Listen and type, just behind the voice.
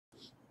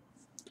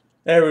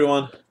Hey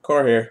everyone,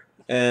 Car here,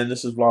 and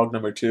this is vlog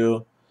number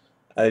 2.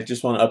 I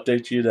just want to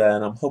update you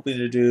that I'm hoping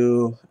to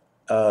do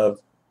a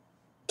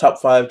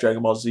top 5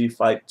 Dragon Ball Z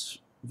fights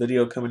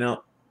video coming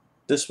out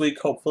this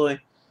week, hopefully.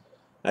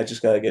 I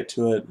just gotta get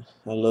to it.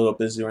 I'm a little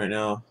busy right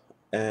now,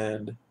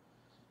 and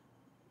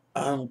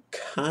I'm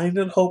kind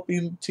of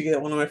hoping to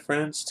get one of my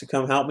friends to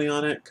come help me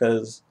on it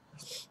because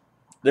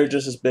they're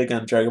just as big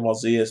on Dragon Ball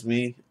Z as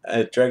me.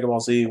 Dragon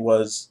Ball Z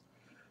was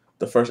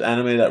the first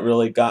anime that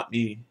really got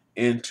me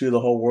into the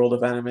whole world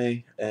of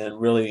anime and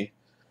really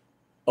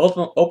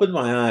opened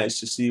my eyes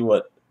to see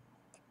what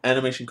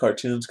animation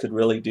cartoons could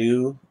really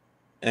do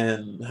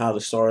and how the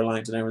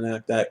storylines and everything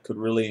like that could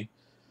really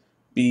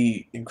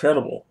be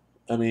incredible.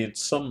 I mean,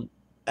 some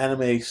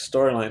anime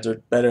storylines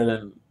are better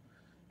than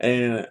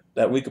anything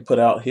that we could put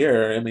out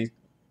here. I mean,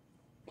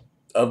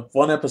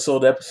 one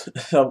episode of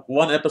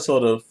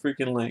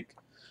freaking like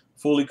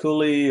Fooly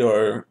Cooly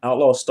or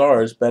Outlaw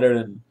Star is better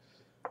than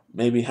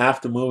maybe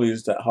half the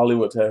movies that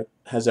Hollywood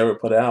has ever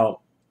put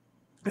out,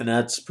 and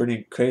that's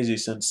pretty crazy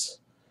since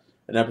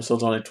an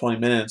episode's only 20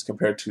 minutes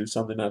compared to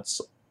something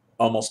that's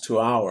almost 2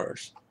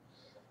 hours.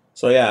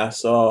 So yeah,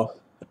 so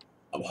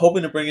I'm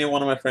hoping to bring in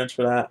one of my friends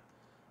for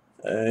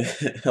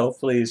that.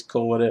 Hopefully he's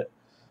cool with it.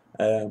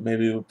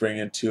 Maybe we'll bring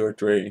in two or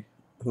three.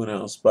 Who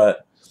knows?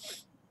 But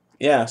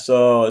yeah,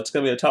 so it's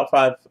gonna be a top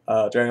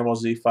 5 Dragon Ball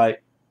Z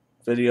fight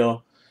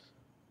video.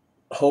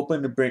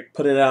 Hoping to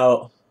put it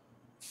out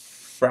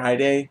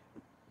Friday.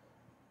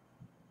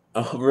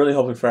 I'm really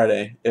hoping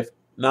Friday. If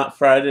not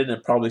Friday,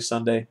 then probably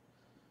Sunday.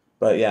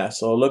 But yeah,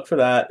 so look for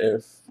that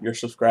if you're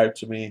subscribed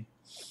to me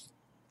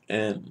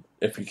and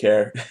if you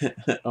care,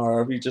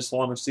 or if you just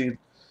want to see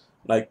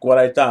like what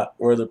I thought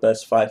were the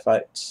best 5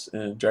 fights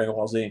in Dragon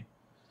Ball Z.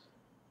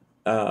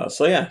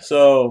 So yeah,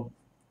 so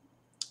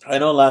I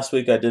know last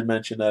week I did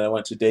mention that I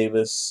went to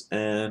Davis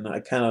and I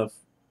kind of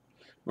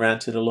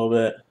ranted a little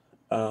bit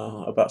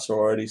about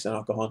sororities and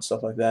alcohol and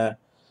stuff like that.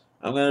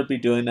 I'm gonna be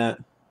doing that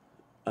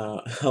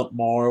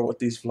more with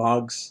these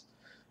vlogs.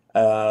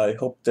 I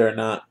hope they're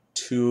not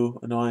too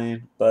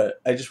annoying,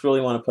 but I just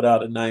really want to put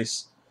out a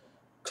nice,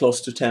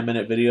 close to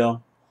 10-minute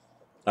video.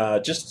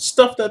 Just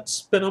stuff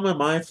that's been on my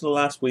mind for the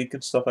last week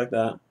and stuff like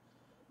that.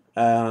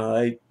 Uh,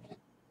 I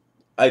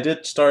I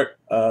did start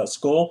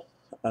school,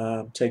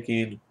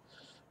 taking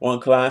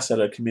one class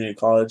at a community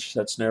college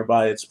that's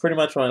nearby. It's pretty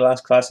much my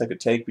last class I could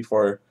take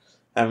before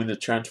having to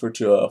transfer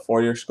to a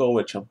 4-year school,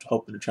 which I'm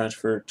hoping to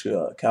transfer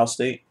to Cal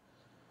State.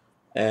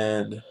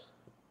 And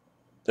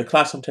the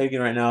class I'm taking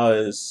right now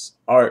is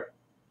art,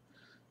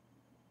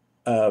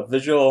 uh,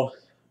 visual,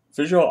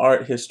 visual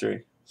art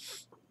history.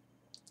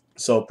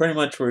 So pretty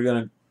much we're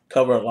gonna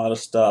cover a lot of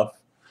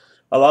stuff.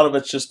 A lot of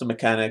it's just the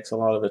mechanics. A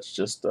lot of it's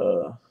just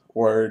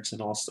words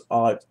and all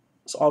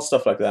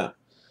stuff like that.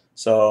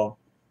 So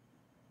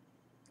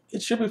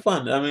it should be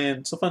fun. I mean,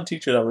 it's a fun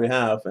teacher that we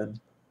have, and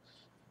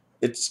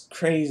it's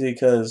crazy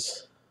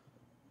because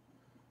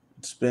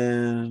it's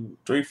been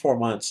 3, 4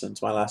 months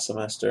since my last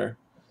semester.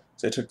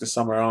 So I took the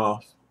summer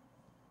off,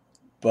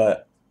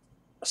 but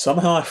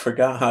somehow I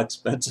forgot how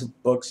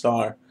expensive books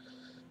are.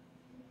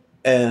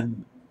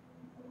 And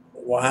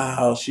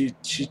wow, she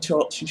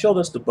showed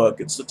us the book.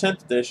 It's the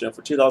 10th edition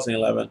for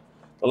 2011.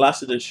 The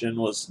last edition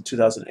was in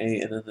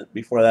 2008, and then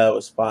before that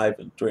was 5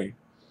 and 3.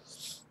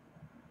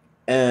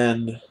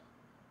 And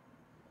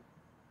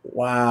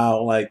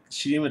wow, like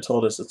she even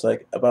told us it's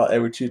like about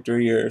every 2,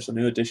 3 years a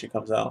new edition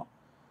comes out.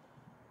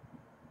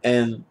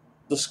 And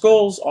the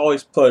schools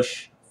always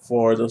push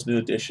for those new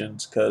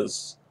editions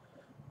because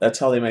that's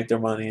how they make their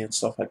money and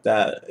stuff like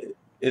that.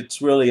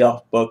 It's really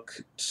off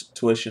book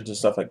tuitions and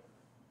stuff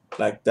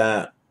like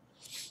that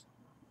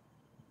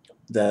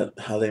that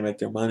how they make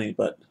their money.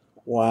 But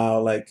wow,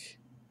 like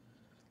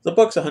the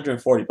book's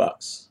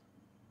 $140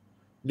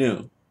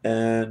 new,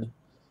 and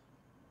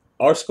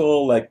our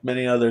school, like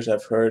many others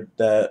I've heard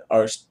that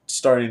are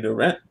starting to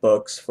rent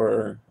books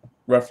for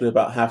roughly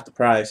about half the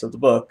price of the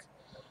book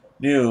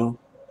new,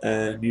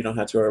 and you don't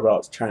have to worry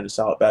about trying to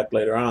sell it back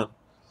later on.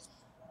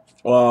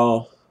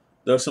 Well,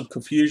 there was some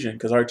confusion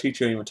because our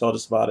teacher even told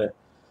us about it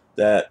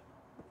that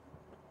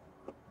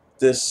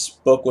this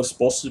book was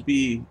supposed to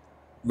be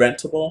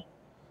rentable,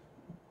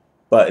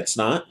 but it's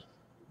not,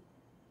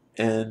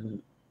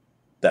 and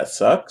that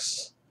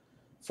sucks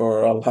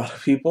for a lot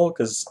of people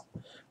because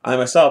I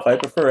myself I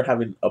prefer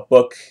having a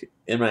book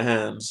in my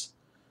hands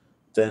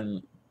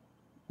than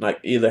like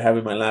either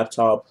having my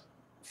laptop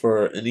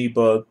for an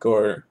ebook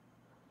or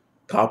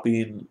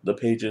copying the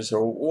pages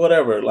or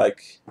whatever,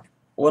 like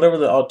whatever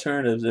the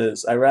alternative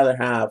is. I rather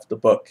have the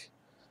book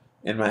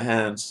in my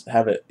hands,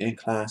 have it in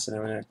class and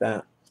everything like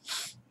that.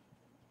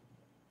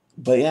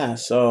 But yeah,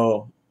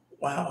 so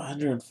wow,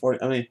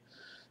 140. I mean,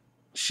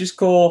 she's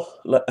cool.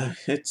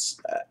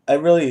 It's I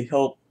really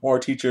hope more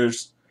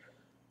teachers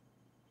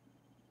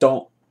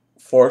don't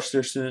force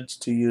their students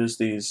to use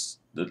these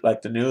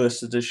like the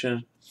newest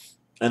edition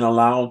and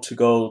allow them to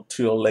go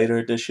to a later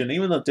edition,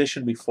 even the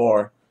edition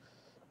before,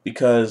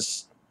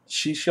 because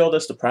she showed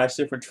us the price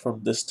difference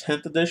from this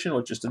 10th edition,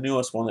 which is the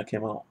newest one that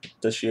came out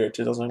this year,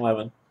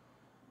 2011,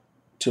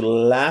 to the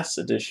last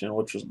edition,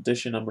 which was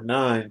edition number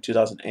 9,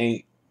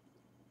 2008.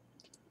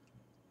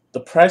 The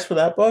price for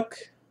that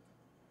book,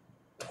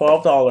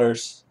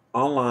 $12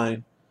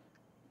 online,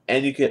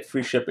 and you get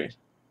free shipping,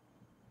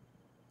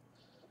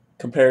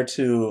 compared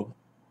to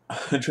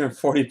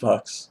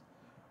 $140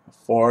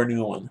 for a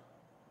new one.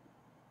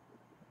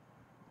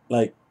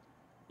 Like,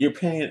 you're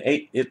paying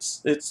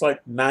it's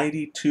like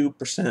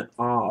 92%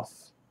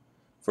 off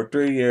for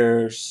 3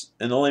 years,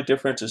 and the only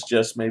difference is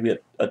just maybe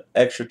an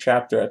extra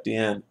chapter at the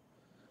end.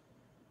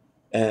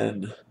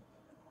 And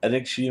I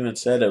think she even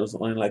said it was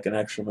only like an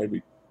extra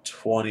maybe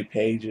 20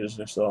 pages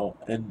or so.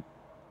 And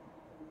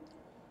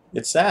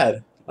it's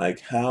sad,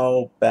 like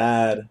how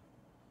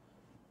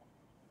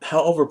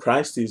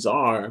overpriced these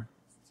are,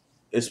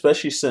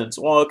 especially since,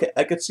 well, okay,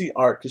 I could see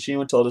art, because she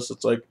even told us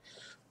it's like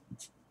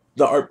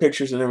the art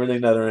pictures and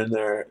everything that are in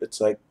there, it's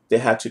like they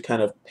had to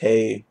kind of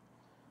pay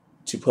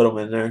to put them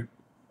in there.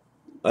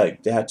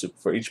 Like, they had to,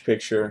 for each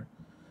picture,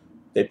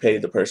 they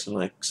paid the person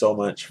like so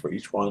much for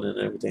each one and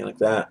everything like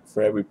that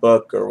for every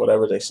book or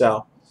whatever they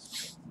sell.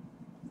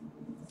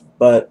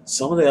 But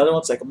some of the other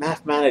ones, like a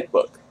mathematic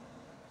book,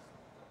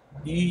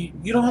 you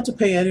don't have to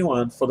pay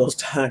anyone for those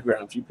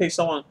diagrams. You pay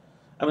someone.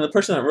 I mean, the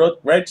person that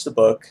writes the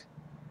book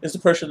is the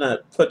person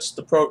that puts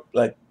the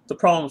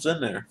problems in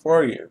there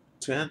for you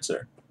to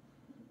answer.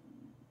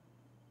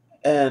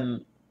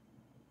 And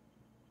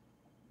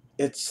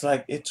it's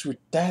like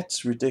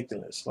that's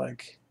ridiculous.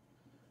 Like,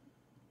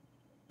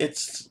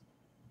 it's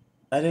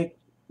I think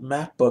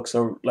math books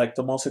are like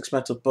the most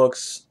expensive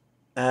books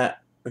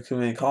at a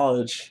community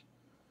college,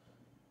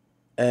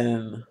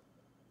 and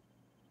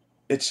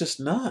it's just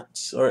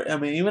nuts. Or, I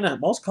mean, even at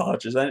most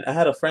colleges. I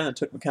had a friend that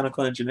took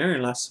mechanical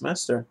engineering last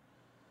semester,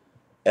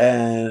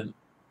 and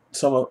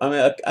I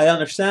mean, I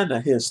understand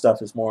that his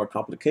stuff is more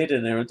complicated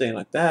and everything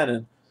like that,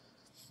 and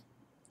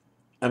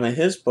I mean,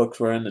 his books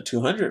were in the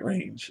 200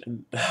 range,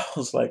 and I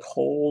was like,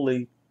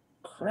 holy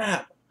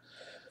crap!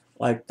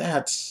 Like,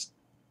 that's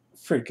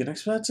freaking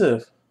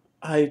expensive.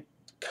 I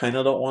kind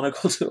of don't want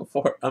to go to it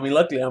for. I mean,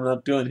 luckily, I'm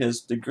not doing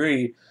his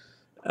degree.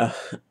 Uh,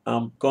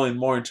 I'm going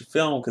more into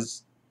film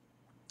because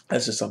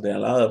that's just something I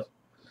love.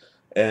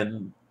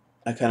 And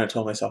I kind of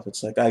told myself,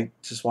 it's like, I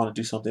just want to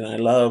do something I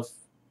love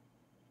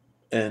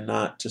and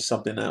not just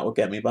something that will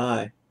get me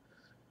by.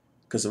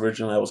 Because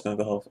originally I was going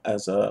to go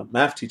as a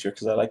math teacher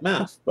because I like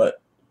math, but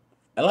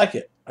I like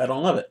it. I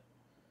don't love it.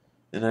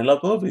 And I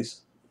love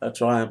movies. That's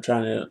why I'm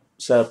trying to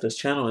set up this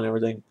channel and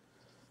everything.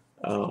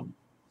 Um,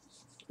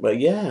 but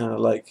yeah,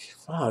 like,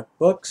 fuck,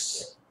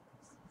 books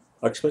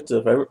are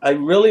expensive. I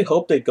really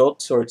hope they go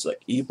towards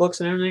like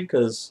ebooks and everything,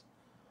 because,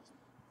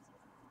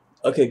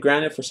 okay,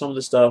 granted, for some of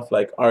the stuff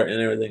like art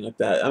and everything like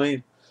that, I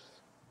mean,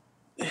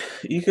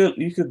 you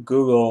could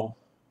Google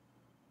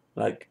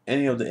like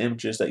any of the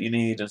images that you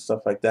need and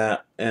stuff like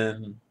that,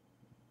 and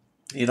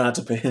you don't have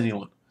to pay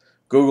anyone.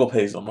 Google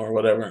pays them or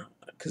whatever,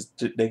 because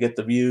they get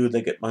the view,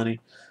 they get money,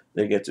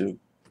 they get to,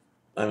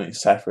 I mean,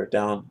 cipher it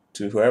down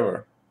to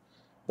whoever.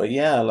 But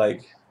yeah,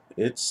 like,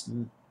 it's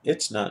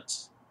it's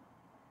nuts.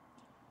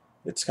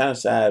 It's kind of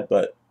sad,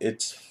 but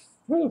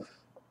whew.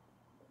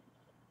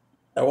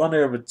 I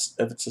wonder if it's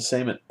the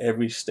same in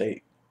every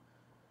state.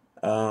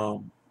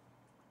 Um,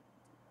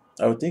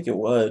 I would think it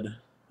would.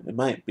 It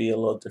might be a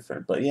little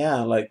different, but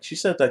yeah, like she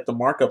said, like the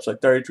markup's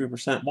like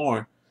 33%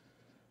 more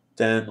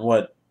than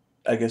what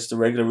I guess the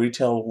regular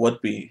retail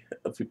would be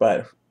if you buy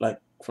it like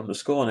from the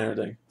school and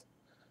everything.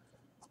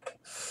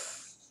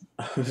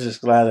 I'm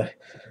just glad.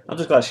 I'm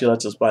just glad she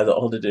lets us buy the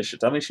old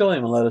editions. I mean, she'll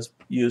even let us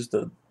use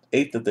the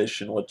 8th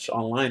edition, which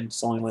online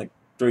is only like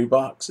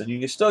 $3, and you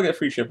can still get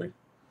free shipping.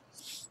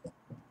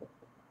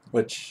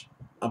 Which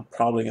I'm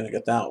probably gonna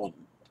get that one.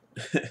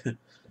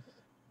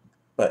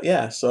 But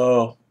yeah,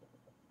 so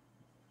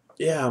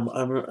yeah,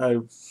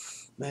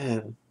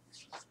 man.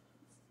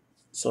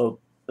 So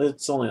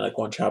it's only like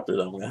one chapter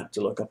that I'm gonna have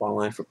to look up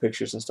online for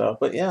pictures and stuff.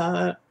 But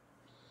yeah,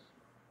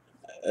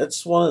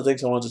 it's one of the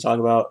things I wanted to talk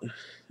about.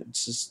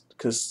 It's just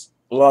because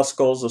a lot of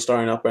schools are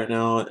starting up right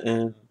now,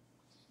 and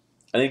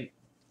I think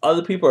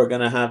other people are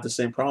gonna have the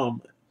same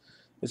problem.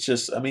 It's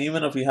just, I mean,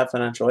 even if you have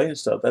financial aid and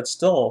stuff, that's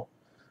still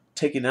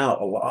taking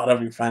out a lot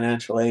of your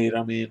financial aid.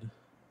 I mean,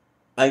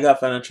 I got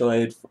financial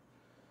aid for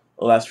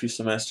the last few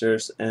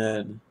semesters,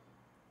 and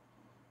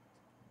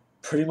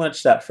pretty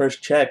much that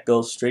first check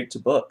goes straight to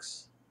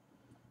books.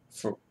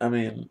 I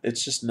mean,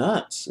 it's just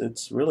nuts.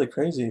 It's really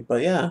crazy.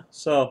 But yeah,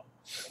 so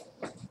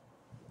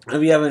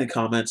if you have any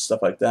comments,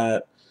 stuff like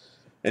that,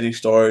 any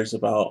stories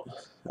about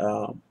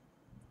um,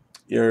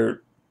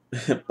 your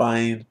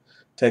buying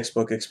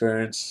textbook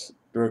experience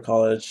through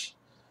college,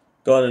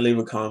 go ahead and leave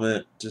a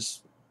comment.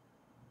 Just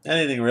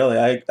anything really.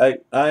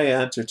 I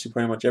answer to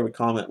pretty much every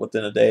comment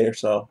within a day or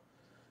so.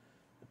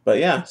 But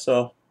yeah,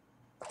 so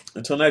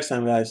until next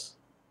time, guys.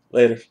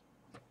 Later.